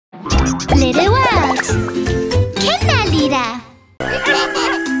Little World. Kinderlieder.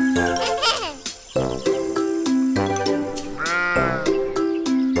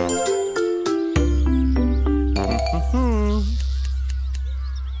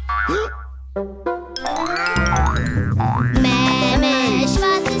 Mähme,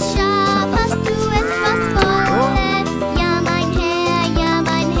 schwarzes Schaf, hast du etwas Wolle? Ja, mein Herr,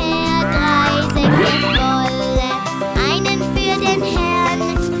 3 Säcke Wolle. Einen für den Herrn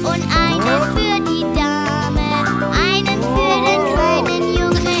und einen für die Dame. Einen für den kleinen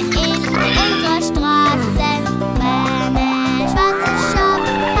Junge in unserer Straße. Mähme, schwarzes Schaf,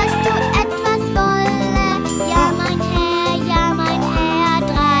 hast du etwas Wolle? Ja, mein Herr,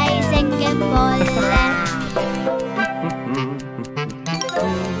 3 Säcke Wolle.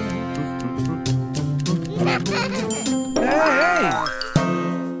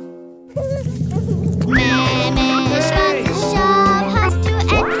 Mähme, schwarzes Schaf, hast du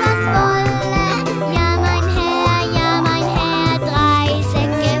etwas Wolle? Ja, mein Herr, 3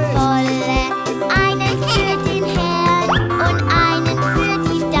 Säcke Wolle. Einen für den Herrn und einen für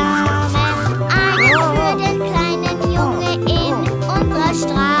die Dame. Einen für den kleinen Junge in unserer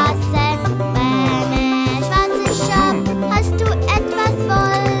Straße. Mähme, schwarzes Schaf, hast du etwas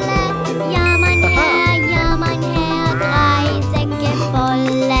Wolle? Ja, mein Herr, 3 Säcke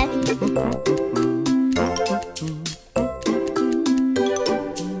Wolle.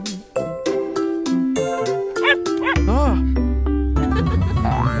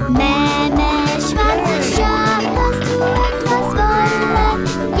 Mähme, schwarzes Schaf, hast du etwas Wolle?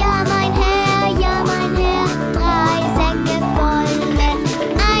 Ja, mein Herr, 3 Säcke Wolle.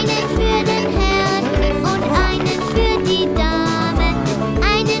 Einen für den Herrn und einen für die Dame.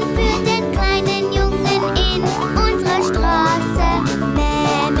 Einen für den kleinen Jungen in unserer Straße.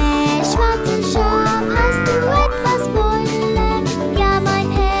 Mähme, schwarzes Schaf, hast du etwas Wolle? Ja, mein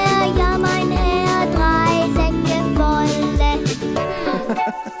Herr, 3 Säcke Wolle.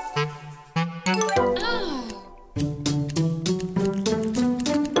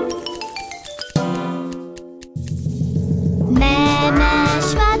 Mähme,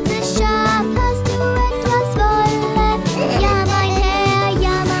 schwarzes Schaf, hast du etwas Wolle? Ja, mein Herr,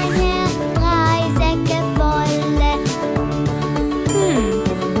 3 Säcke Wolle.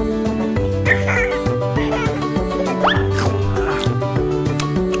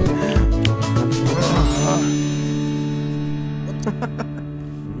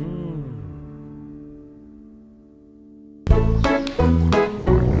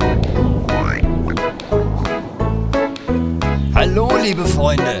 Hallo, liebe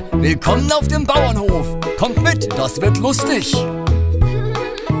Freunde, willkommen auf dem Bauernhof. Kommt mit, das wird lustig.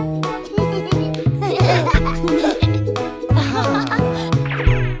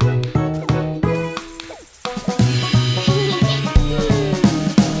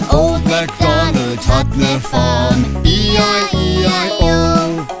 Old MacDonald hat ne Farm,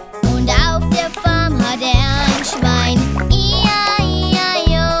 E-I-E-I-O. Und auf der Farm hat ein Schwein,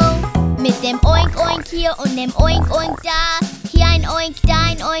 E-I-E-I-O. Mit dem Oink Oink hier und dem Oink Oink da. Hier ein Oink, da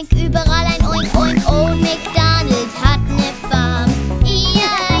ein Oink, überall ein Oink Oink. Old MacDonald hat ne Farm,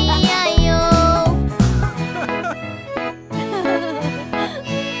 E-I-E-I-O.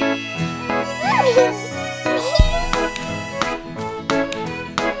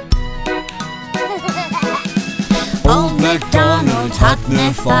 Old MacDonald hat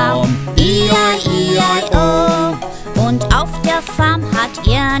ne Farm, E-I-E-I-O. Und auf der Farm hat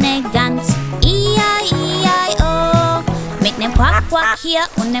er ne Gans, E-I-E-I-O. Mit nem Quack Quack hier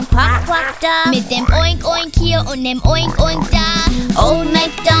und nem Quack Quack da. Mit dem Oink Oink hier und dem Oink Oink da. Old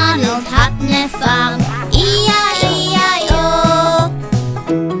MacDonald hat ne Farm, E-I-E-I-O.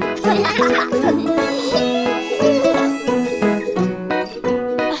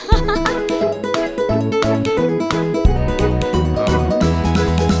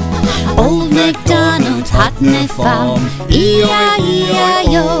 Old MacDonald hat ne Farm,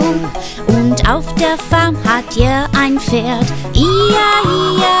 E-I-E-I-O. Und auf der Farm hat er ein Pferd,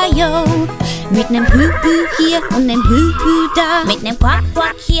 E-I-E-I-O. Mit nem Hü-Hü hier und nem Hü-Hü da. Mit nem Quack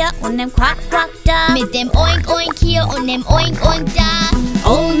Quack hier und nem Quack Quack da. Mit dem Oink Oink hier und dem Oink Oink da.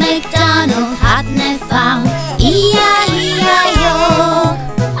 Old MacDonald hat ne Farm, E-I-E-I-O.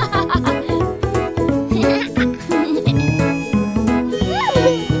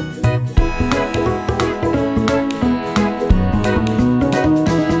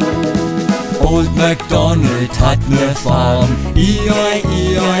 Old MacDonald hat ne Farm,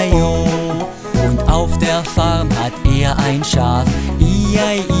 E-I-E-I-O. Und auf der Farm hat er ein Schaf,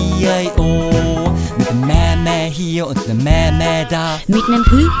 E-I-E-I-O. Mit dem Mähmäh hier hier und ne Mä da. Mit nem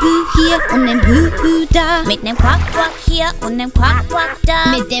Hü-Hü hier und nem Hü-Hü da. Mit nem Quack-Quack hier und nem Quack-Quack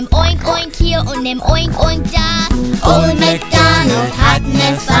da. Mit dem Oink-Oink hier und dem Oink-Oink da. Old MacDonald hat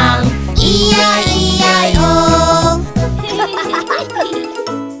ne Farm. I-I-I-I-O.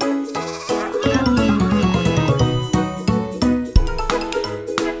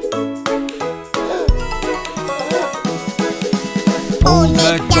 Old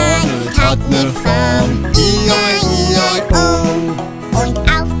MacDonald hat ne Farm. I-I-I-I-O. Und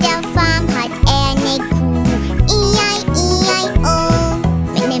auf der Farm hat er ne Kuh. I-I-I-I-O.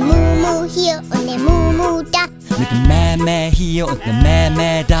 Mit nem Mumu hier und nem Mumu da. Mit nem Mä hier und ne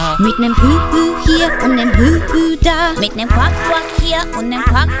Mä da. Mit nem Hü-Hü hier und nem Hü-Hü da. Mit nem Quack-Quack hier und nem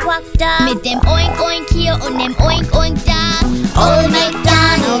Quack-Quack da. Mit dem Oink-Oink hier und dem Oink-Oink da. Old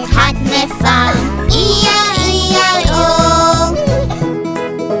MacDonald hat ne Farm. I-I-I-I-O.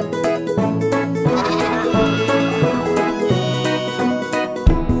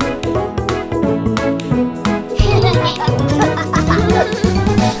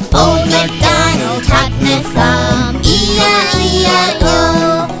 Old MacDonald hat ne Farm. I-I-I-I-O.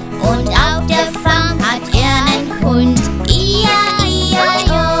 Und auf der Farm hat er nen Hund.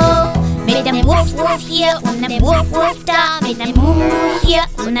 I-I-I-I-O. Mit dem Wuff-Wuff hier und nem Wuff-Wuff da. Mit nem Mumu hier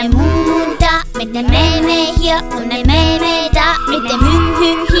und nem Mumu da. Mit nem Mä hier und nem Mä da. Mit dem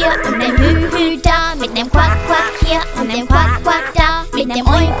Hü-Hü hier und dem Hü-Hü da. Mit nem Quack-Quack hier und dem Quack-Quack da. Mit dem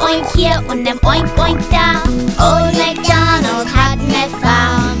Oink-Oink hier und dem Oink-Oink da. Old MacDonald hat ne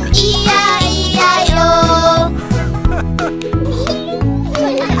Farm. I-I-I-I-O.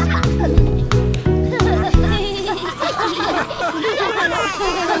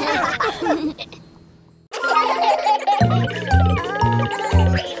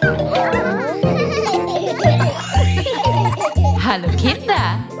 Hallo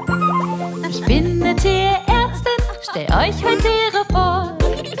Kinder, ich bin ne Tierärztin, stell euch heute Tiere vor.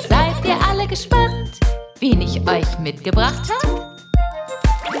 Seid ihr alle gespannt, wen ich euch mitgebracht hab?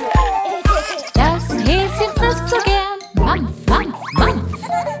 Das Häschen frisst so gern Mampf, Mampf, Mampf.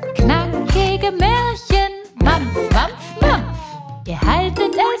 Knackige Märchen, Mampf, Mampf, Mampf. Ihr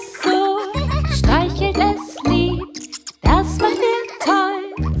haltet es so, streichelt es lieb. Das macht ihr toll,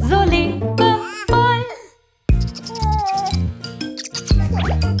 so liebevoll.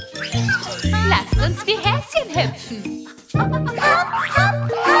 Lasst uns wie Häschen hüpfen.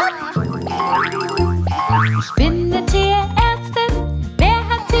 Ich bin ne Tierärztin, wer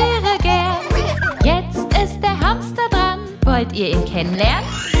hat Tiere gern? Jetzt ist der Hamster dran, wollt ihr ihn kennenlernen?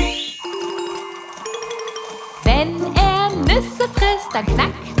 Wenn er Nüsse frisst, dann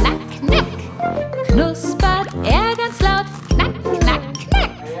knack, knack, knack. Knuspert er ganz laut, knack, knack,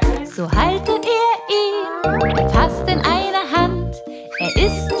 knack. So haltet ihr ihn fast in einer Hand. Er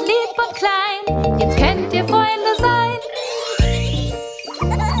ist lieb und klein, jetzt könnt ihr Freunde sein.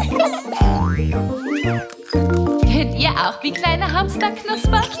 Könnt ihr auch wie kleine Hamster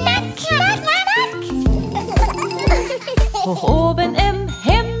knuspern? Knack, knack, knack. Hoch oben im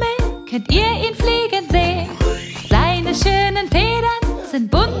Himmel könnt ihr ihn fliegen sehen. Seine schönen Federn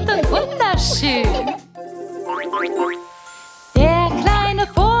sind bunt und wunderschön. Der kleine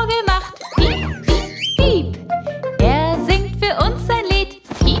Vogel macht piep, piep, piep. Er singt für uns ein Lied.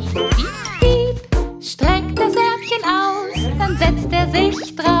 Piep, piep, piep. Streckt das Ärmchen aus, dann setzt er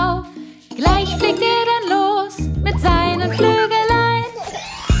sich drauf. Gleich fliegt er dann los mit seinen Flügelein.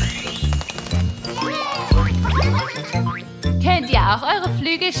 Könnt ihr auch eure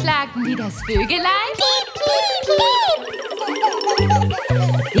Flügel schlagen wie das Vögelein?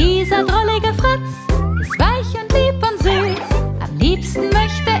 Dieser drollige Fratz ist weich und lieb und süß. Am liebsten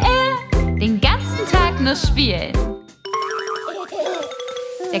möchte er den ganzen Tag nur spielen.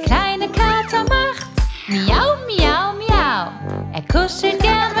 Der kleine Kater macht miau, miau, miau. Er kuschelt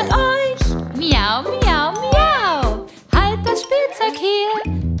gern mit euch. Miau, miau, miau. Halt das Spielzeug hier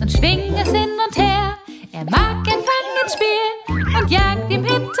und schwing es hin und her. Er mag ein Fangenspiel und jagt ihm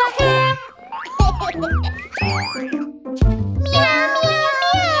hinterher. Miau, miau,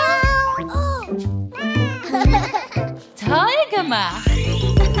 miau. Toll gemacht.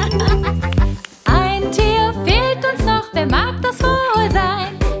 Ein Tier fehlt uns noch, wer mag das wohl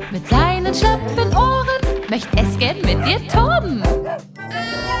sein? Mit seinen schlappen Ohren möchte es gern mit dir toben.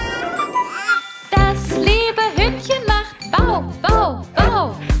 Das liebe Hündchen macht Bau, Bau,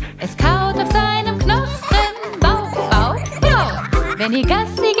 Bau. Es kaut auf seinem Knochen, Bau, Bau, Bau. Wenn ihr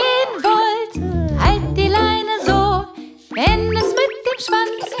Gassi gehen wollt, halt die Leine so. Wenn es mit dem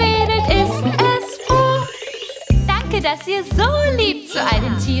Schwanz wedelt, ist es froh. Danke, dass ihr so lieb zu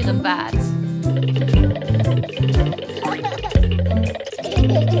allen Tieren wart.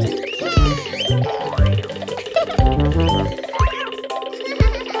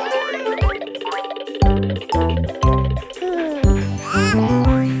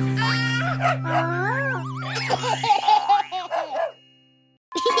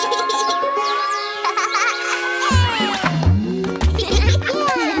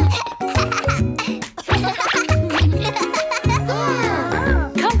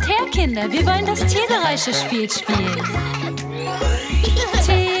 Kinder, wir wollen das Tiergeräuschespiel spielen.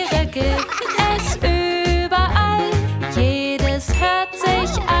 Tiere gibt es überall, jedes hört sich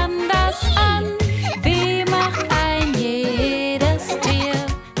anders an. Wie macht ein jedes Tier?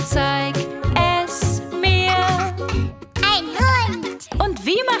 Zeig es mir. Ein Hund. Und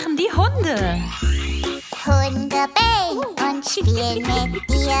wie machen die Hunde? Hunde bellen und spielen mit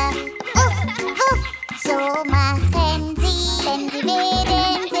dir. Uff, uff, so machen sie. Wenn sie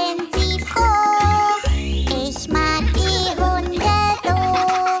wedeln, sind sie froh. Ich mag die Hunde so.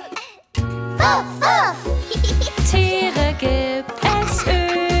 Wuff, wuff. Tiere gibt es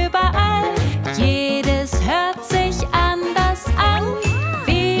überall, jedes hört sich anders an.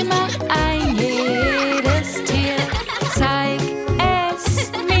 Wie macht ein jedes Tier? Zeig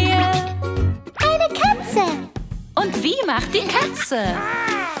es mir. Eine Katze. Und wie macht die Katze?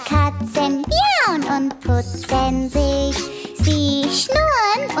 Katzen miauen und putzen sich. Sie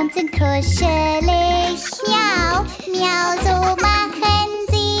schnurren und sind kuschelig. Miau, miau, so machen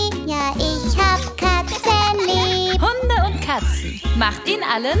sie. Ja, ich hab Katzen lieb. Hunde und Katzen, macht ihn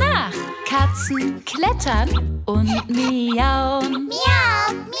alle nach. Katzen klettern und miauen.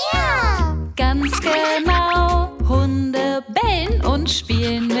 Miau, miau. Ganz genau, Hunde bellen und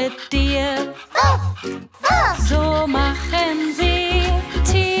spielen mit dir. Wuff, wuff. So machen sie.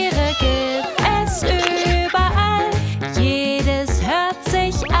 Tiere gibt es überall, jedes hört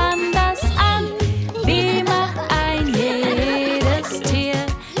sich anders an. Wie macht ein jedes Tier?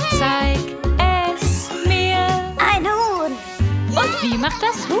 Zeig es mir. Ein Huhn. Und wie macht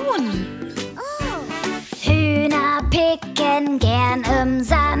das Huhn? Hühner picken gern im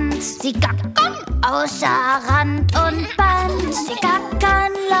Sand. Sie gackern außer Rand und Band. Sie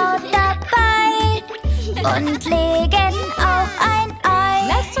gackern laut dabei und legen auch ein Ei.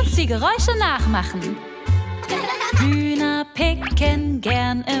 Lasst uns die Geräusche nachmachen. Hühner picken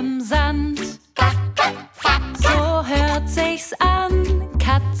gern im Sand. So hört sich's an.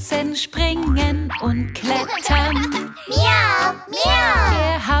 Katzen springen und klettern. Miau, miau.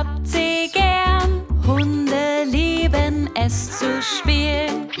 Ihr habt sie gern. Hunde lieben es zu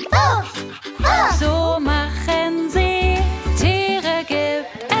spielen. Wuff, wuff. So machen sie. Tiere gibt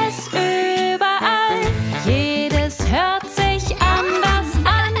es überall. Jedes hört sich anders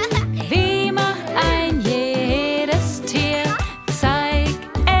an. Wie macht ein jedes Tier? Zeig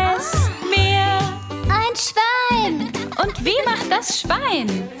es mir. Ein Schwein. Und wie macht das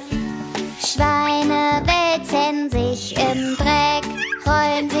Schwein? Schweine wälzen sich im Dreck,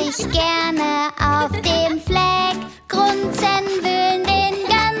 rollen sich gerne auf dem Fleck, grunzen, wühlen den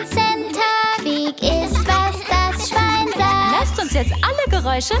ganzen Tag. Wie ist, was das Schwein sagt. Lasst uns jetzt alle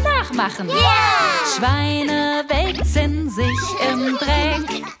Geräusche nachmachen. Ja! Schweine wälzen sich im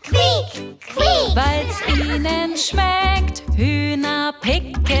Dreck, Quiek, quiek. weil's ihnen schmeckt. Hühner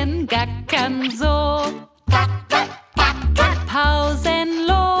picken, gackern so.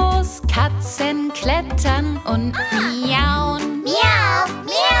 Pausenlos, Katzen klettern und miauen. Miau,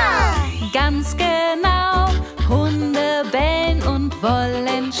 miau. Ganz genau, Hunde bellen und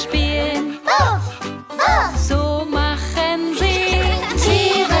wollen spielen. Wuff, wuff. So machen sie.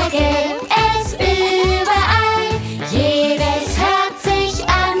 Tiere gibt es überall, jedes hört sich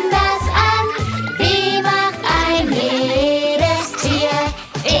anders an. Wie macht ein jedes Tier?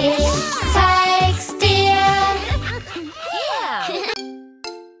 Ich zeig's dir.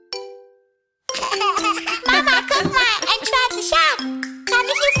 Mama, guck mal, ein schwarzes Schaf. Kann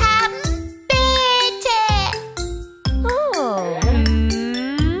ich es haben? Bitte.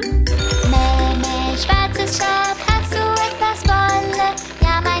 Mäh, schwarzes Schaf, hast du etwas Wolle?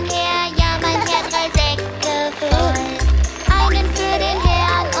 Ja, mein Herr, 3 Säcke voll. Einen für den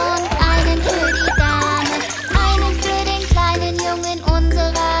Herrn und einen für die Dame. Einen für den kleinen Jungen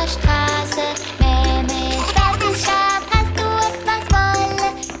unserer Straße. Mäh, schwarzes Schaf, hast du etwas Wolle?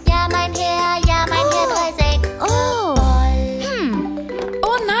 Ja, mein Herr, 3 Säcke voll.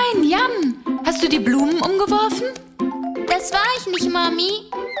 Oh nein, Jan, hast du die Blumen umgeworfen? Das war ich nicht, Mami.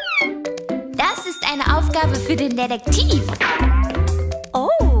 Das ist eine Aufgabe für den Detektiv. Oh.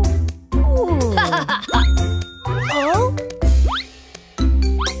 Oh.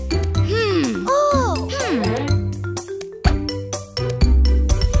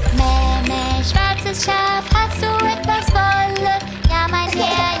 Mäh, schwarzes Schaf, hast du etwas Wolle? Ja, mein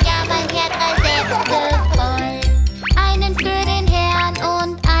Herr, 3 Säcke voll. Einen für den Herrn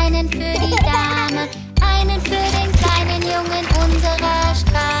und einen für die Dame. Einen für den kleinen Jungen unserer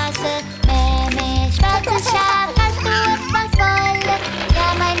Straße. Mäh, schwarzes Schaf, hast du etwas Wolle? Ja,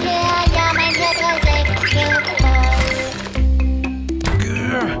 mein Herr, 3 Säcke voll.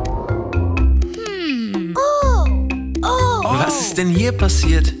 Was ist denn hier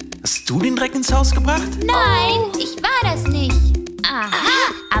passiert? Hast du den Dreck ins Haus gebracht? Nein, ich war das nicht.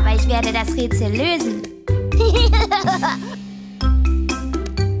 Aha, aber ich werde das Rätsel lösen.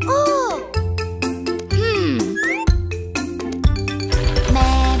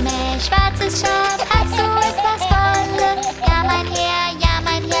 Mäh, schwarzes Schaf, hast du etwas Wolle? Ja, mein Herr, 3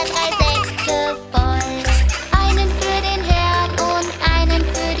 Säcke voll. Einen für den Herrn und einen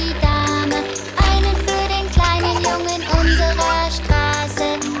für die Dame. Einen für den kleinen Jungen unserer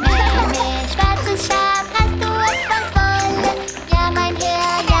Straße. Mäh, schwarzes Schaf, hast du etwas Wolle? Ja, mein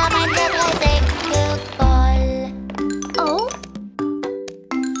Herr, 3 Säcke voll. Oh?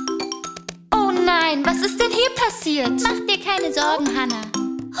 Oh nein, was ist denn hier passiert? Mach dir keine Sorgen, Hannah.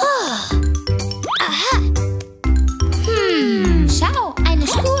 Aha. Schau, eine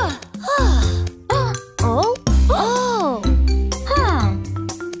Spur. Oh. Oh.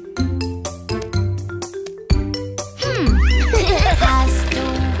 Hast du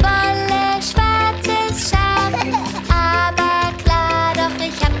Wolle, schwarzes Schaf? Aber klar, doch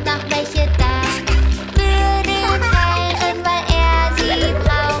ich hab noch welche da. Für den Herrn, weil er sie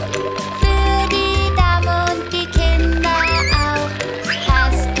braucht. Für die Dame und die Kinder auch.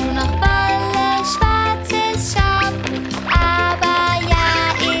 Hast du noch Wolle, schwarzes Schaf? Aber ja,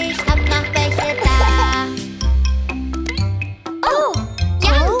 ich hab noch welche da. Oh,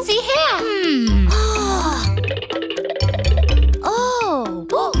 ja, sieh her. Oh.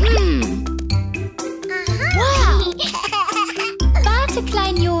 Wow! Warte,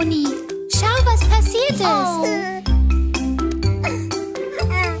 Klein Joni. Schau, was passiert ist.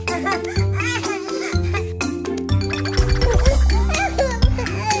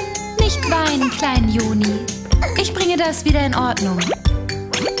 Nicht weinen, Klein Joni. Ich bringe das wieder in Ordnung.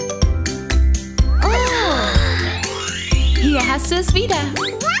 Hier hast du es wieder.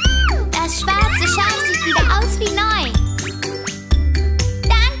 Das schwarze Schaf sieht wieder aus wie neu.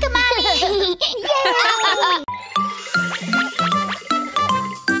 Danke, Mami.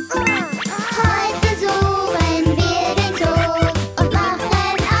 Heute besuchen wir den Zoo und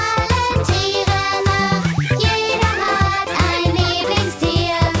machen allen Tieren nach. Jeder hat ein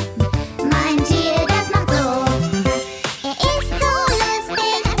Lieblingstier. Mein Tier, das macht so. Er ist so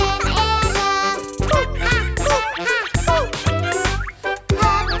lustig, wenn er lacht. Hab den Affen nachgemacht.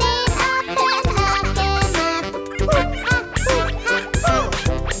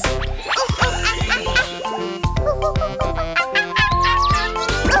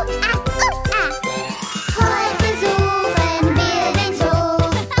 Heute besuchen wir den Zoo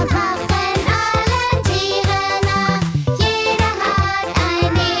und machen allen Tieren nach. Jeder hat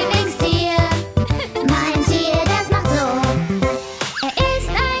ein Lieblingstier. Mein Tier, das macht so. Er ist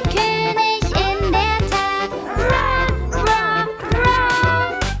ein König in der Tat. Ra, ra, ra.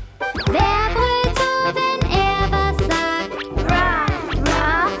 Wer brüllt so, wenn er was sagt? Ra, ra,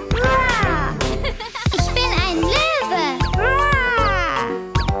 ra. Ich bin ein Löwe. Ra.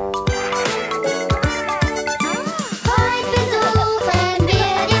 Heute besuchen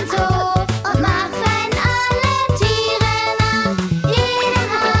wir den Zoo und machen allen Tieren nach. Jeder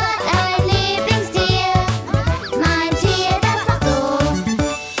hat ein Lieblingstier. Mein Tier, das macht so.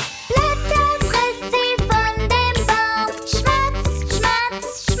 Blätter frisst sie von dem Baum. Schmatz, schmatz,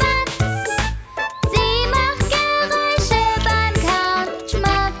 schmatz. Sie macht Geräusche beim Kauen.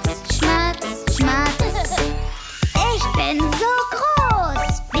 Schmatz, schmatz, schmatz. Ich bin so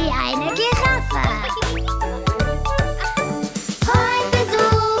groß wie eine Giraffe. Heute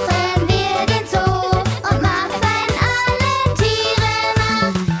besuchen wir den Zoo und machen allen Tieren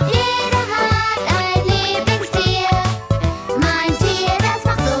nach. Jeder hat ein Lieblingstier. Mein Tier, das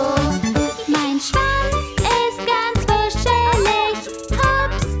macht so. Mein Schwanz ist ganz wuschelig.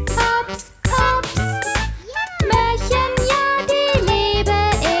 Hops, hops, hops. Möhrchen, ja, die liebe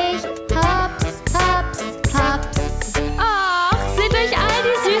ich. Hops, hops, hops. Ach, seht euch all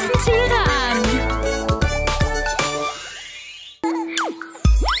die süßen Tiere an.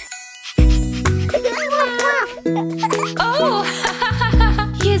 Oh,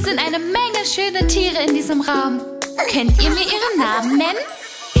 hier sind eine Menge schöne Tiere in diesem Raum. Könnt ihr mir ihren Namen nennen?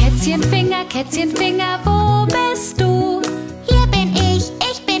 Kätzchenfinger, wo bist du? Hier bin ich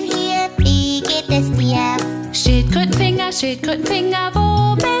bin hier. Wie geht es dir? Schildkrötenfinger,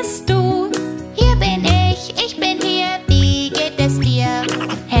 wo bist du? Hier bin ich bin hier. Wie geht es dir?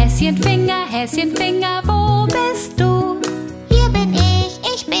 Häschenfinger, wo bist du? Hier bin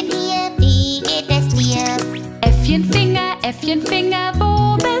ich bin hier. Wie geht es dir? Äffchenfinger,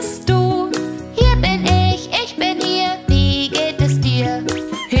 wo bist du? Hier bin ich bin hier. Wie geht es dir?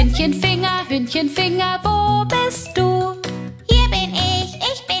 Hündchenfinger, wo bist du? Hier bin ich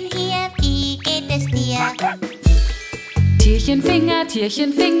bin hier. Wie geht es dir? Tierchenfinger,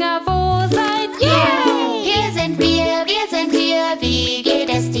 Tierchenfinger, wo seid ihr? Hier sind wir sind hier, wie geht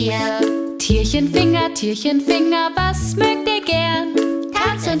es dir? Tierchenfinger, was mögt ihr gern?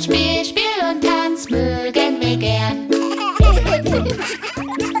 Tanz und Spiel, Spiel und Tanz mögen wir gern.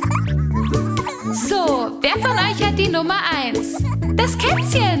 So, wer von euch hat die Nummer 1? Das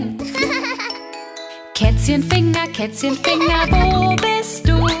Kätzchen. Kätzchenfinger, wo bist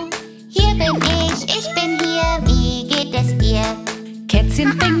du? Hier bin ich bin hier, wie geht es dir?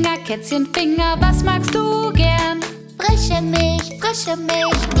 Kätzchenfinger, was magst du gern? Frische Milch,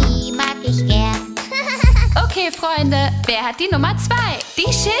 die mag ich gern. Okay, Freunde, wer hat die Nummer 2?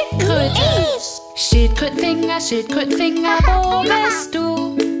 Die Schildkröte. Schildkrötenfinger, wo bist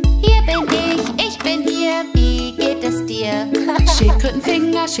du? Hier bin ich bin hier, wie geht es dir?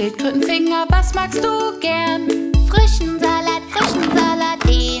 Schildkrötenfinger, was magst du gern? Frischen Salat,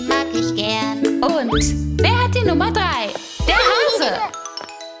 den mag ich gern. Und wer hat die Nummer 3? Der Hase.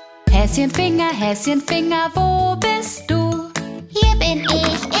 Häschenfinger, wo bist du? Hier bin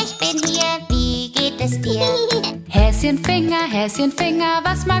ich bin hier, wie geht es dir? Häschenfinger,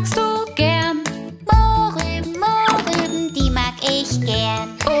 was magst du gern? Mohrrüben, die mag ich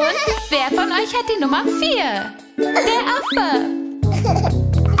gern. Und wer von euch hat die Nummer 4? Der Affe.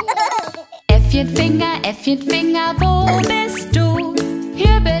 Äffchenfinger, wo bist du?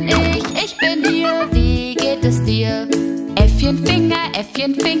 Hier bin ich bin hier, wie geht es dir?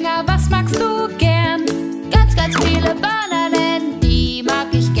 Äffchenfinger, was magst du gern? Ganz viele Bananen, die mag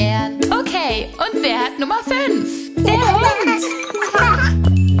ich gern. Okay, und wer hat Nummer 5? Der Hund.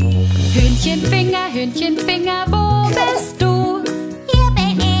 Hühnchenfinger, wo bist du? Hier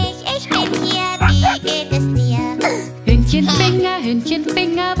bin ich bin hier, wie geht es dir?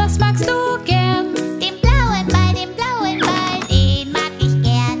 Hühnchenfinger, was magst du gern? Den blauen Ball, den mag ich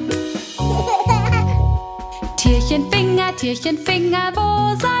gern. Tierchenfinger,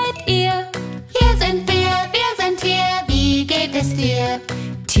 wo seid ihr? Hier sind wir sind hier, wie geht es dir?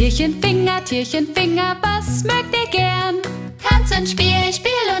 Tierchenfinger, was mögt ihr gern? Tanz und Spiel,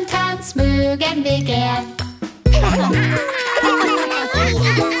 Spiel und Tanz mögen wir gern.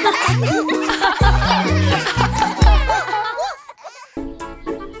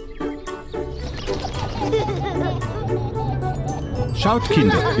 Schaut,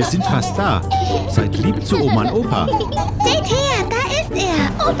 Kinder, wir sind fast da. Seid lieb zu Oma und Opa. Seht her, da ist er,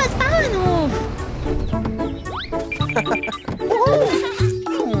 Opas Bauernhof.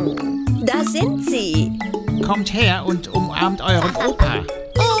 Da sind sie. Kommt her und umarmt euren Opa.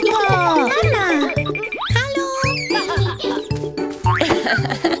 Opa! Mama! Hallo!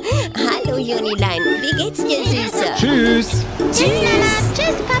 Hallo, Jonilein. Wie geht's dir, Süßer? Tschüss. Tschüss, Mama!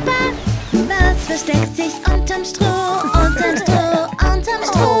 Tschüss, Papa! Was versteckt sich unterm Stroh? Unterm Stroh, unterm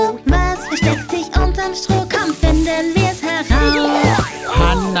Stroh. Was versteckt sich unterm Stroh? Komm, finden wir's heraus.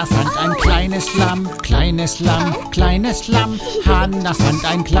 Hanna fand ein kleines Lamm, kleines Lamm, kleines Lamm. Hanna fand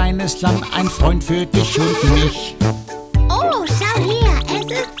ein kleines Lamm, ein Freund für dich und mich. Oh, schau her, es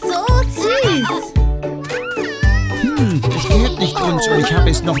ist so süß. Es gehört nicht uns und ich habe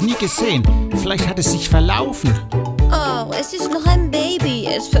es noch nie gesehen. Vielleicht hat es sich verlaufen. Oh, es ist noch ein Baby.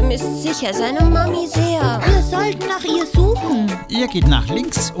 Es vermisst sicher seine Mami sehr. Wir sollten nach ihr suchen. Ihr geht nach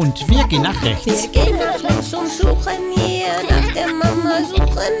links und wir gehen nach rechts. Wir gehen nach links und suchen hier. Nach der Mama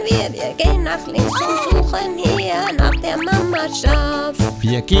suchen wir. Wir gehen nach links und suchen hier. Nach der Mama Schaf.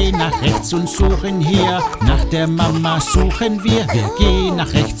 Wir gehen nach rechts und suchen hier. Nach der Mama suchen wir. Wir gehen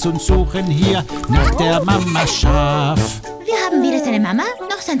nach rechts und suchen hier. Nach der Mama Schaf. Wir haben weder seine Mama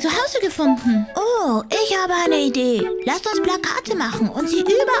noch sein Zuhause gefunden. Oh, ich habe eine Idee. Lasst uns Plakate machen und sie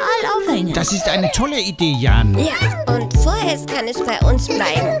überall aufhängen. Das ist eine tolle Idee, Jan. Ja, und vorerst kann es bei uns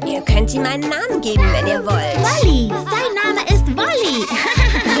bleiben. Ihr könnt ihm einen Namen geben, wenn ihr wollt. Wolli, sein Name ist Wolli.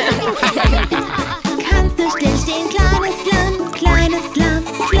 Kannst du stillstehen, kleines Lamm, kleines Lamm,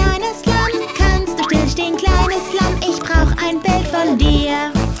 kleines Lamm? Kannst du stillstehen, kleines Lamm? Ich brauch ein Bild von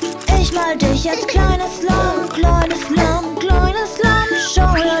dir. Ich mal dich jetzt, kleines Lamm, kleines Lamm, kleines Lamm.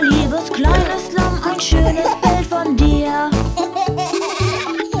 Schau her, liebes kleines Lamm, ein schönes Bild von dir.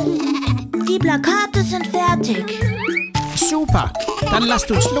 Die Plakate sind fertig. Super, dann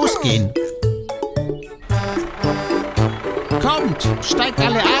lasst uns losgehen. Kommt, steigt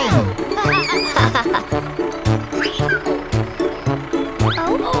alle ein.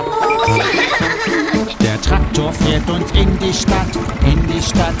 Der Traktor fährt uns in die Stadt, in die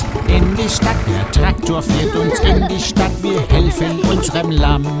Stadt, in die Stadt. Der Traktor fährt uns in die Stadt, wir helfen unserem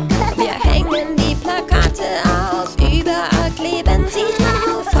Lamm. Wir hängen die Plakate auf, überall kleben sie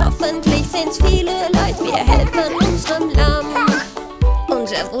drauf. Hoffentlich sind's viele Leute, wir helfen unserem Lamm.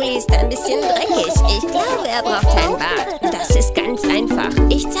 Unser Wohl Yogi ist ein bisschen dreckig. Ich glaube, er braucht ein Bad. Das ist ganz einfach.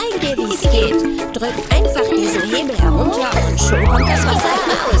 Ich zeige dir, wie es geht. Drück einfach diesen Hebel herunter und schon kommt das Wasser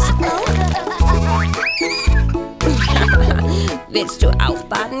raus. Willst du auch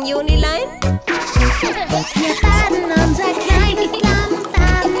baden, Jonilein? Wir baden unser kleines Lamm.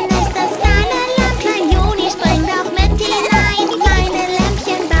 Baden ist das kleine Lamm. Klein Joni springt auch mit hinein. Kleine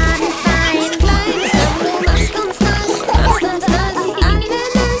Lämmchen baden fein. Kleines Lamm, du machst uns nass, alle nass.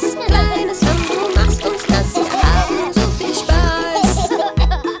 Kleines Lamm, du machst uns nass, wir haben so viel Spaß.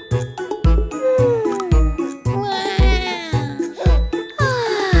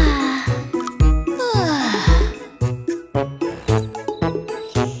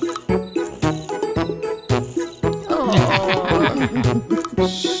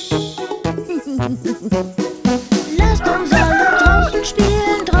 Lasst uns alle draußen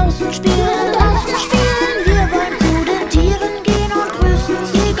spielen, draußen spielen, draußen spielen. Wir wollen zu den Tieren gehen und grüßen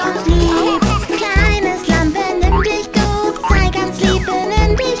sie ganz lieb. Kleines Lamm, benimm dich gut, sei ganz lieb,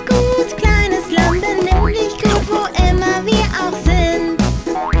 benimm dich gut. Kleines Lamm, benimm dich gut, wo immer wir auch sind.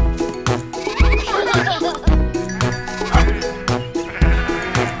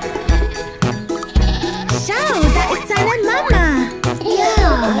 Schau, da ist seine Mama.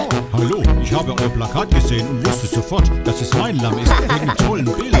 Ja. Hallo, ich habe euer Plakat gesehen und wusste sofort, dass es mein Lamm ist, mit einem tollen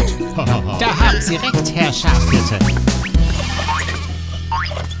Bild. Da haben Sie recht, Herr Schafhirte.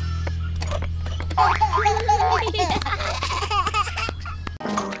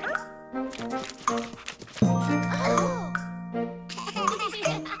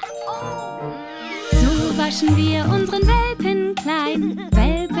 So waschen wir unseren Welpen klein,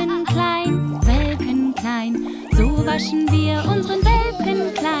 Welpen klein, Welpen klein. So waschen wir unseren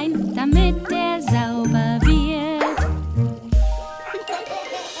Welpen klein, damit er sauber wird.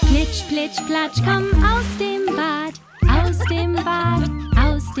 Plitsch, plitsch, platsch, komm aus dem Bad, aus dem Bad,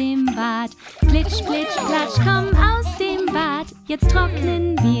 aus dem Bad. Plitsch, plitsch, platsch, komm aus dem Bad, jetzt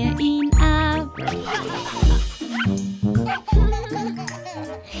trocknen wir ihn ab.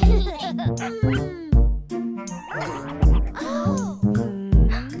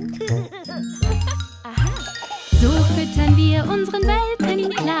 So füttern wir unseren Welpen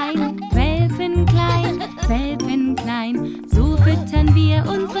klein, Welpen klein, Welpen klein. So füttern wir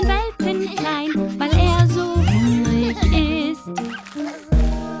unseren Welpen klein, weil er so hungrig ist.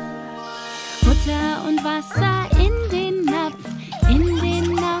 Futter und Wasser in den Napf, in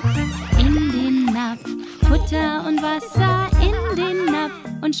den Napf, in den Napf. Futter und Wasser in den Napf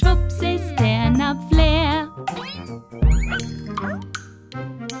und schwupps ist der Napf leer.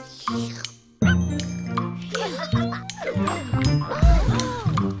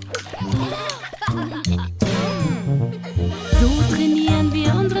 So trainieren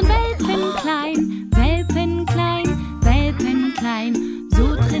wir unseren Welpen klein, Welpen klein, Welpen klein.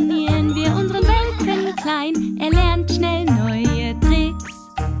 So trainieren wir unseren Welpen klein, er lernt schnell neue Tricks.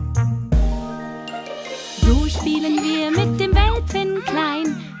 So spielen wir mit dem Welpen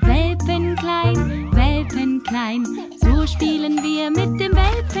klein, Welpen klein, Welpen klein. So spielen wir mit dem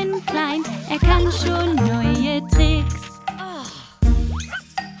Welpen klein, er kann schon neue Tricks.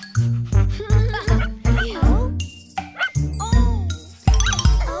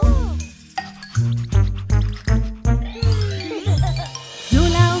 So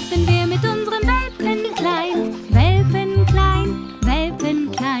laufen wir mit unserem Welpen klein, Welpen klein,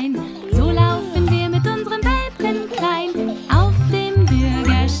 Welpen klein. So laufen wir mit unserem Welpen klein auf dem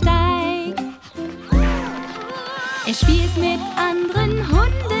Bürgersteig. Er spielt mit anderen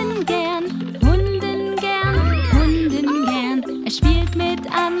Hunden gern, Hunden gern, Hunden gern. Er spielt mit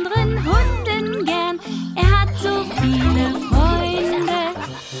anderen Hunden gern, er hat so viele Freunde.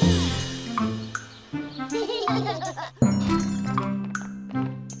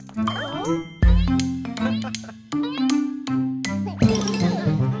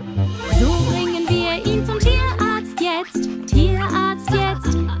 So bringen wir ihn zum Tierarzt jetzt, Tierarzt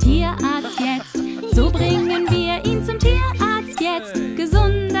jetzt, Tierarzt jetzt. So bringen wir ihn zum Tierarzt jetzt,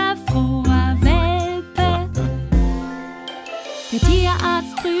 gesunder, froher Welpe. Der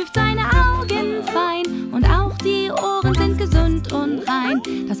Tierarzt prüft seine Augen fein und auch die Ohren sind gesund und rein.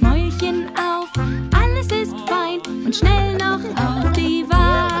 Das Mäulchen auf, alles ist fein und schnell noch auf die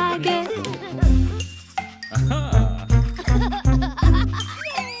Waage.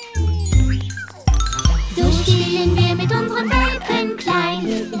 So spielen wir mit unserem Welpen klein,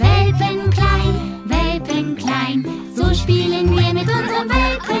 Welpen klein, Welpen klein. So spielen wir mit unserem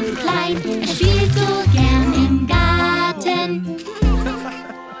Welpen klein, er spielt so gern im Garten.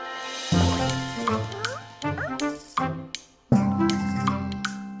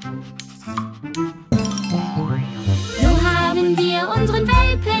 So haben wir unseren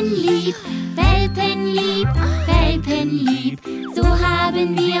Welpen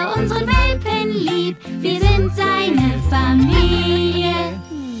haben wir unseren Welpen lieb. Wir sind seine Familie.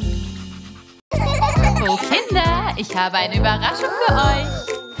 Oh Kinder, ich habe eine Überraschung für euch.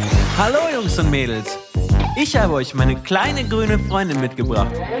 Hallo Jungs und Mädels. Ich habe euch meine kleine grüne Freundin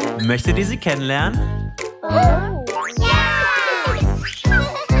mitgebracht. Möchtet ihr sie kennenlernen?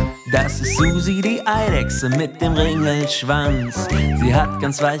 Das ist Susi, die Eidechse mit dem Ringelschwanz. Sie hat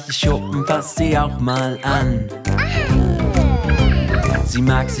ganz weiche Schuppen, fasst sie auch mal an. Sie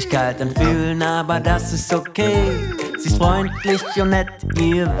mag sich kalt anfühlen, aber das ist okay. Sie ist freundlich und nett,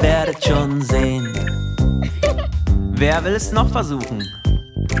 ihr werdet schon sehen. Wer will es noch versuchen?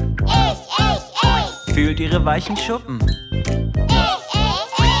 Ich. Fühlt ihre weichen Schuppen.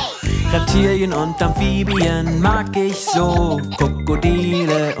 Ich. Reptilien und Amphibien mag ich so.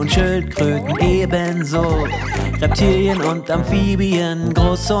 Krokodile und Schildkröten ebenso. Reptilien und Amphibien,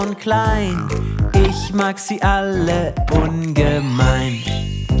 groß und klein. Ich mag sie alle ungemein.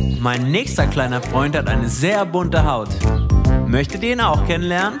 Mein nächster kleiner Freund hat eine sehr bunte Haut. Möchtet ihr ihn auch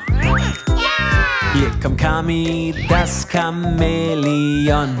kennenlernen? Hier kommt Kami, das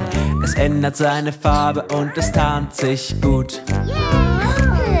Chamäleon. Es ändert seine Farbe und es tarnt sich gut.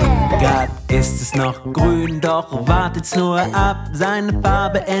 Grad ist es noch grün, doch wartet's nur ab. Seine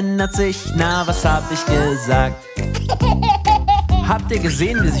Farbe ändert sich, na, was hab ich gesagt? Habt ihr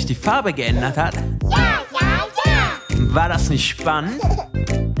gesehen, wie sich die Farbe geändert hat? War das nicht spannend?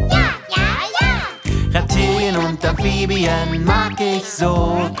 Reptilien und Amphibien mag ich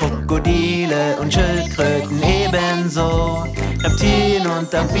so. Krokodile und Schildkröten ebenso. Reptilien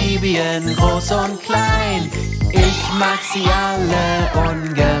und Amphibien, groß und klein. Ich mag sie alle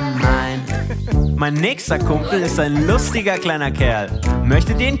ungemein. Mein nächster Kumpel ist ein lustiger kleiner Kerl.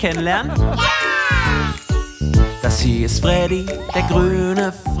 Möchtet ihr ihn kennenlernen? Das hier ist Freddy, der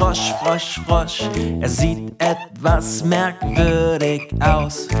grüne Frosch, Frosch, Frosch. Er sieht etwas merkwürdig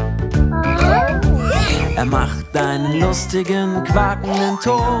aus. Er macht einen lustigen, quakenden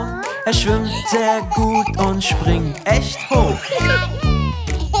Ton. Er schwimmt sehr gut und springt echt hoch.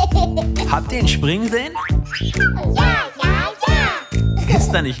 Habt ihr ihn springen sehen?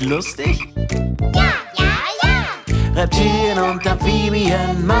 Ist er nicht lustig? Reptilien und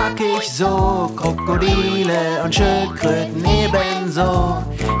Amphibien mag ich so. Krokodile und Schildkröten ebenso.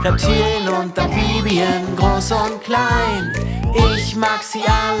 Reptilien und Amphibien, groß und klein. Ich mag sie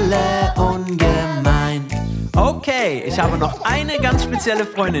alle ungemein. Okay, ich habe noch eine ganz spezielle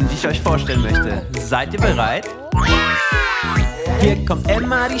Freundin, die ich euch vorstellen möchte. Seid ihr bereit? Hier kommt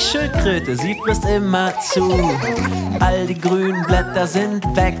Emma, die Schildkröte, sie frisst immer zu. All die grünen Blätter sind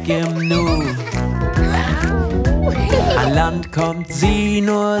weg im Nu. An Land kommt sie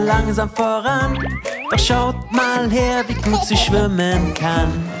nur langsam voran. Doch schaut mal her, wie gut sie schwimmen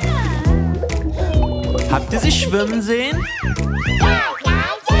kann. Habt ihr sie schwimmen sehen?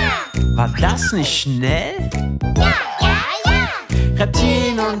 War das nicht schnell?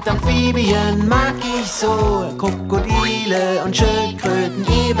 Reptilien und Amphibien mag ich so. Krokodile und Schildkröten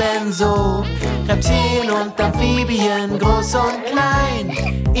ebenso. Reptilien und Amphibien, groß und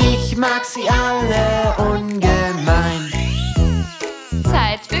klein. Ich mag sie alle ungemein.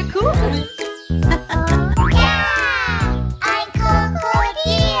 Zeit für Kuchen.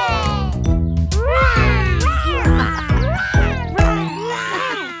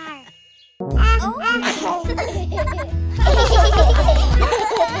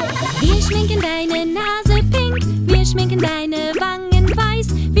 Wir schminken deine Nase pink, wir schminken deine Wangen weiß,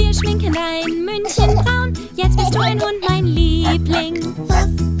 wir schminken dein Mündchen braun, jetzt bist du ein Hund, mein Liebling. Wuff,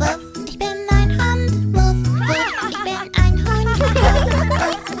 wuff, ich bin ein Hund. Wuff, wuff, ich bin ein Hund. Wuff,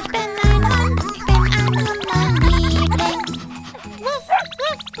 wuff, ich bin ein Hund. Ich bin ein Hund, mein Liebling. Wuff,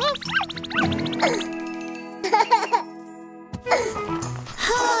 wuff, wuff.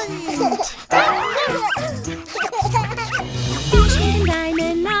 Hund. Wir schminken deine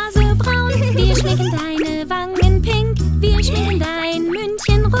Nase braun, wir schminken deine Wangen pink, wir schminken dein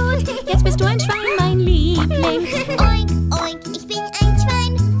Mündchen rot, jetzt bist du ein Schwein, mein Liebling. Oink, oink, ich bin ein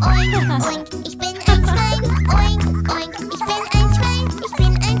Schwein. Oink, oink, ich bin ein Schwein. Oink, oink, ich bin ein Schwein. Ich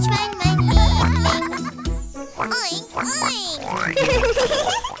bin ein Schwein, mein Liebling. Oink, oink.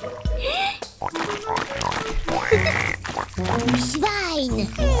 Schwein.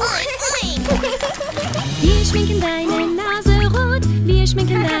 Oink, oink. Wir schminken deine Nase rot, wir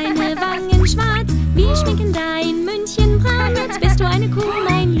schminken deine Wangen schwarz, wir schminken dein Mündchen braun, jetzt bist du eine Kuh,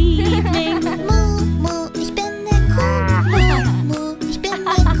 mein Liebling. Mu, mu, ich bin eine Kuh. Mu, mu, ich bin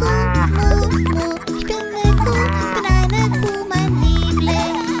eine Kuh. Mu, mu, ich bin eine Kuh. Bin eine Kuh, mein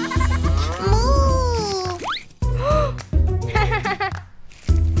Liebling. Mu. Kuh,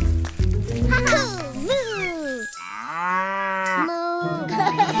 mu. Mu.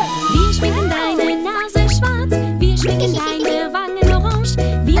 Wir schminken deine Nase schwarz, wir schminken deine Wangen orange,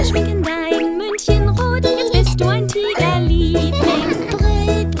 wir schminken dein Mündchen rot, jetzt bist du ein Tigerliebling.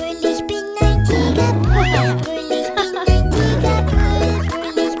 Brüll, brüll, ich bin ein Tiger. Brüll, brüll, ich bin ein Tiger. Brüll,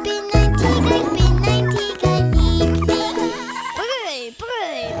 brüll, ich bin ein Tiger. Ich bin ein Tigerliebling. Brüll,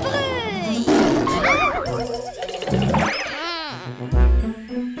 brüll, brüll.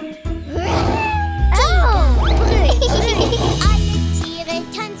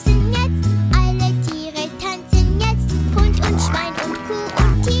 Alle Tiere tanzen jetzt, Hund und Schwein und Kuh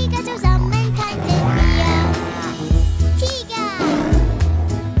und Tiger, zusammen tanzen wir. Tiger,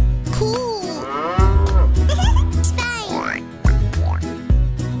 Kuh, Schwein,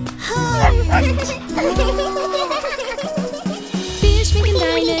 Hund. Wir schminken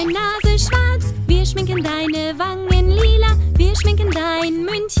deine Nase schwarz, wir schminken deine Wangen lila, wir schminken dein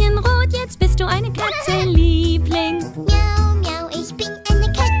Mündchen rot, jetzt bist du eine Katze, Liebling. Miau, miau, ich bin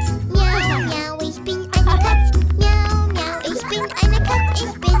eine Katze. Miau, miau, ich bin eine Katze. Miau, miau, ich bin eine Katze.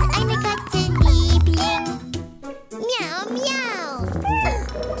 Ich bin eine Katze, Liebling. Miau, miau. Katze.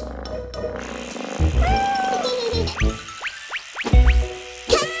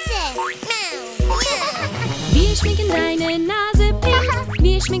 Miau, miau. Wir schminken deine Nase pink,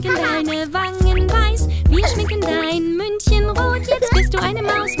 wir schminken deine Wangen weiß, wir schminken dein Mündchen rot, jetzt bist du eine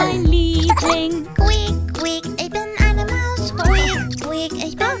Maus, mein Liebling. Quick, quick, ich bin eine Maus. Quick, quick,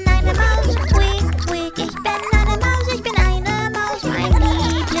 ich bin eine Maus. Quick, quick, ich bin eine Maus. Ich bin eine Maus, mein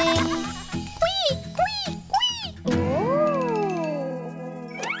Liebling. Quick, quick, quick. Oh.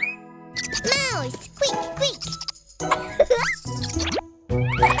 Maus, quick, quick.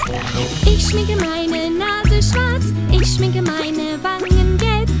 Ich schminke meine Nase schwarz, ich schminke meine Wangen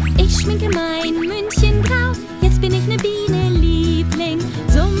gelb, ich schminke mein Mündchen grau, jetzt bin ich eine Biene, Liebling.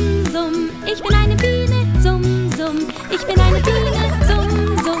 Summ, summ, ich bin eine Biene, summ, summ, ich bin eine Biene,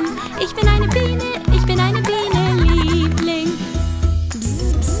 summ, summ, ich bin eine Biene, Liebling.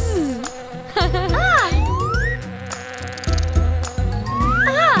 Bzz, bzz.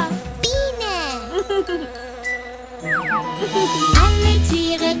 Biene. Alle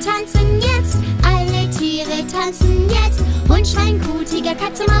Tiere tanzen jetzt, alle Tiere tanzen jetzt. Hund, Schwein, Kuh, Tiger,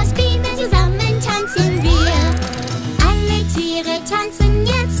 Katze, Maus, Biene, zusammen tanzen wir. Alle Tiere tanzen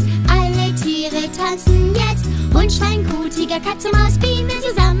jetzt, alle Tiere tanzen jetzt. Hund, Schwein, Kuh, Tiger, Katze, Maus, Biene,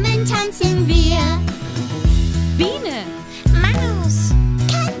 zusammen tanzen wir. Biene, Maus,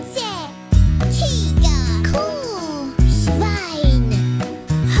 Katze, Tiger, Kuh, Schwein,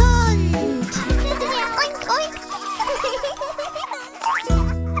 Hund. Oink, oink.